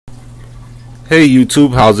Hey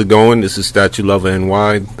YouTube, how's it going? This is Statue Lover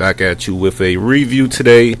NY back at you with a review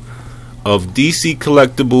today of DC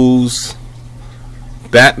Collectibles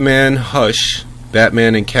Batman Hush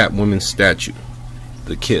Batman and Catwoman statue,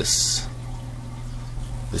 The Kiss.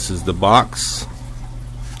 This is the box.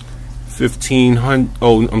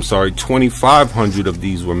 2,500 of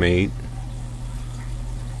these were made.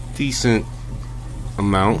 Decent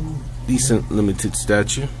amount, decent limited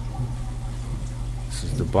statue. This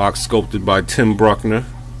is the box sculpted by Tim Bruckner,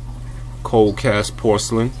 cold cast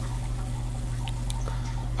porcelain.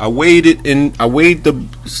 I weighed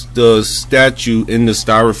the statue in the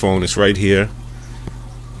styrofoam. It's right here.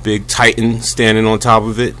 Big Titan standing on top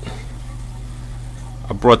of it.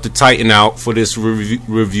 I brought the Titan out for this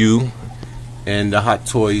review and the Hot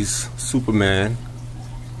Toys Superman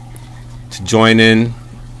to join in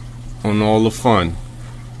on all the fun.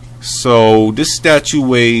 So this statue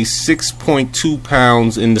weighs 6.2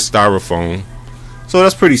 pounds in the styrofoam, so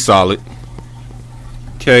that's pretty solid.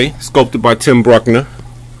 Okay, sculpted by Tim Bruckner.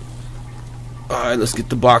 Alright, let's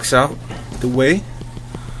get the box out the way.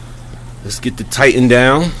 Let's get the Titan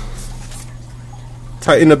down.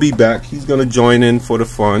 Titan will be back. He's gonna join in for the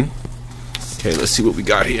fun. Okay, let's see what we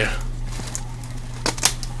got here.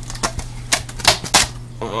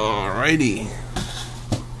 Alrighty.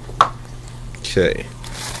 Okay.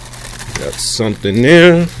 Got something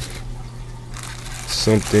there.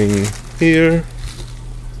 Something here.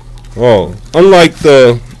 Oh, unlike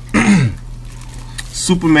the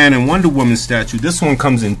Superman and Wonder Woman statue, this one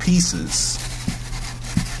comes in pieces.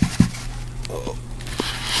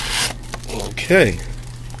 Okay.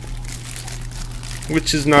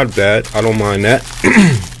 Which is not bad. I don't mind that.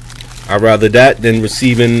 I'd rather that than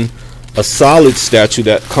receiving a solid statue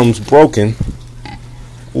that comes broken.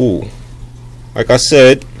 Ooh. Like I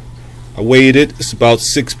said, I weighed it. It's about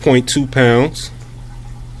 6.2 pounds.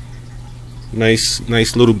 Nice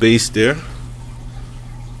little base there.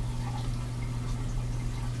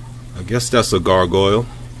 I guess that's a gargoyle.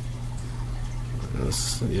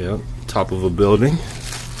 That's, yeah, top of a building.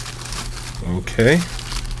 Okay.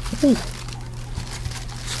 Ooh.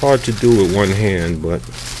 It's hard to do with one hand, but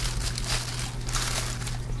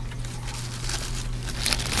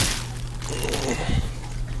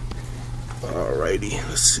alrighty,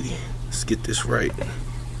 let's see. Let's get this right.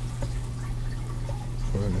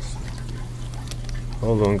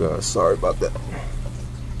 Hold on, guys. Sorry about that.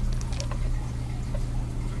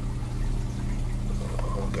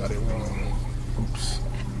 Oh, got it wrong. Oops.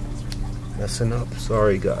 Messing up.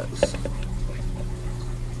 Sorry, guys.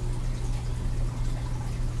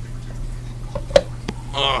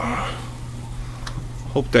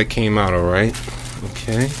 Hope that came out alright.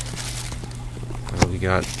 Okay. Now we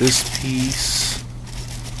got this piece.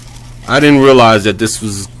 I didn't realize that this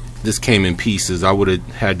came in pieces. I would have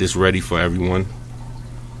had this ready for everyone.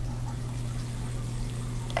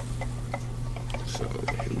 So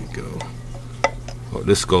here we go. Oh,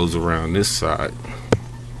 this goes around this side.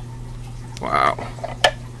 Wow.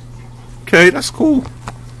 Okay, that's cool.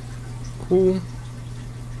 Cool.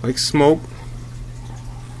 Like smoke.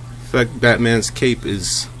 In fact, Batman's cape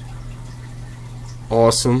is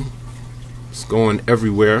awesome. It's going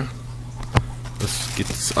everywhere. Let's get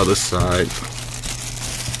this other side.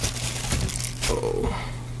 Oh.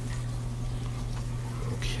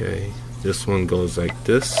 Okay. This one goes like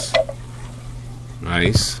this.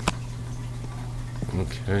 Nice.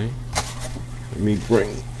 Okay. Let me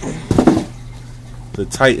bring the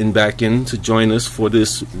Titan back in to join us for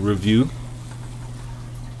this review.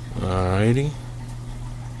 Alrighty.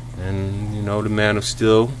 And you know, the Man of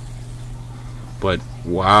Steel. But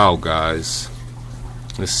wow, guys.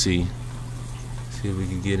 Let's see. See if we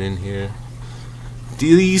can get in here.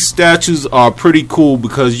 These statues are pretty cool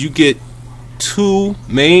because you get two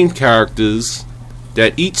main characters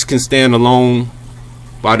that each can stand alone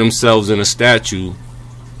by themselves in a statue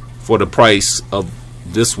for the price of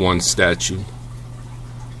this one statue.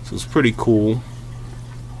 So it's pretty cool.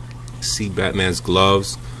 See Batman's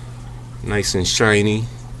gloves, nice and shiny.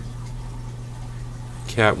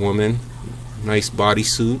 Catwoman, nice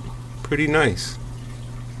bodysuit, pretty nice.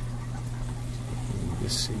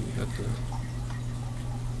 Let's see, got the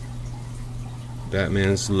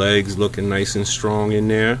Batman's legs looking nice and strong in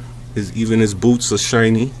there. Even his boots are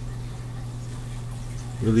shiny.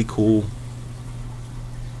 Really cool.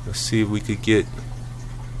 Let's see if we could get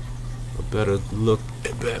a better look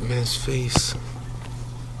at Batman's face.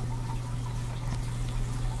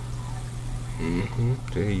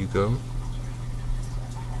 There you go.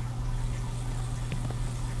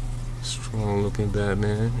 Strong looking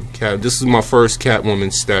Batman. This is my first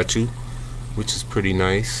Catwoman statue, which is pretty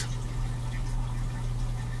nice.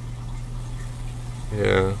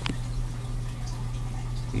 Yeah.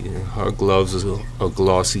 Yeah, her gloves are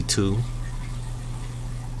glossy too.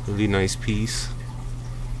 Really nice piece.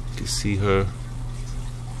 You can see her.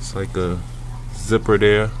 It's like a zipper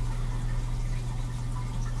there.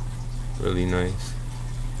 Really nice.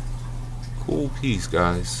 Cool piece,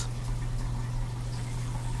 guys.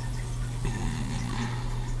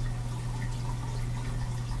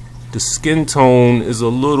 The skin tone is a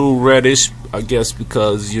little reddish, I guess,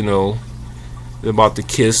 because, you know, they're about to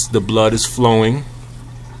kiss. The blood is flowing. You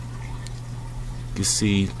can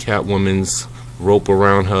see Catwoman's rope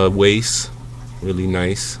around her waist. Really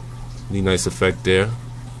nice. Really nice effect there.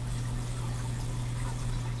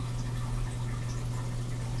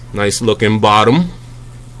 Nice looking bottom.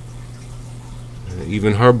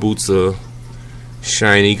 Even her boots are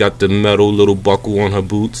shiny. Got the metal little buckle on her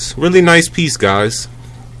boots. Really nice piece, guys.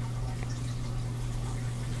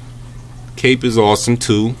 Cape is awesome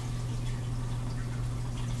too.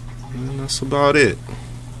 And that's about it.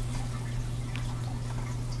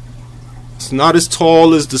 It's not as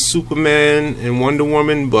tall as the Superman and Wonder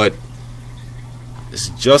Woman, but it's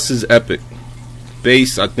just as epic.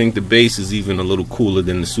 Base, I think the base is even a little cooler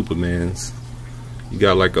than the Superman's. You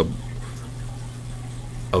got like a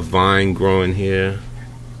vine growing here,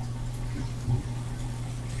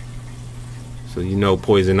 so you know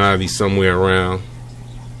Poison Ivy somewhere around.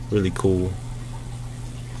 Really cool.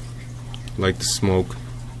 Like the smoke.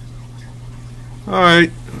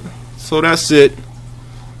 Alright, so that's it.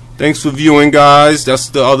 Thanks for viewing, guys. That's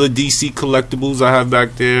the other DC collectibles I have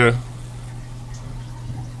back there.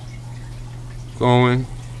 Going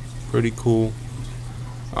pretty cool.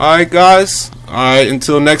 Alright, guys. Alright,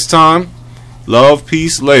 until next time. Love,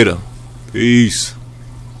 peace, later. Peace.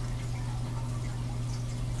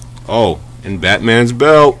 Oh, and Batman's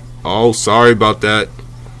belt. Oh, sorry about that.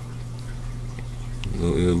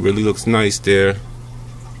 It really looks nice there.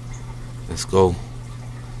 Let's go.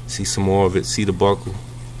 See some more of it. See the buckle.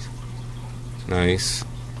 Nice.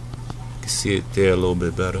 You can see it there a little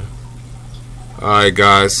bit better. Alright,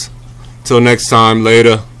 guys. Till next time,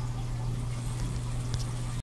 later.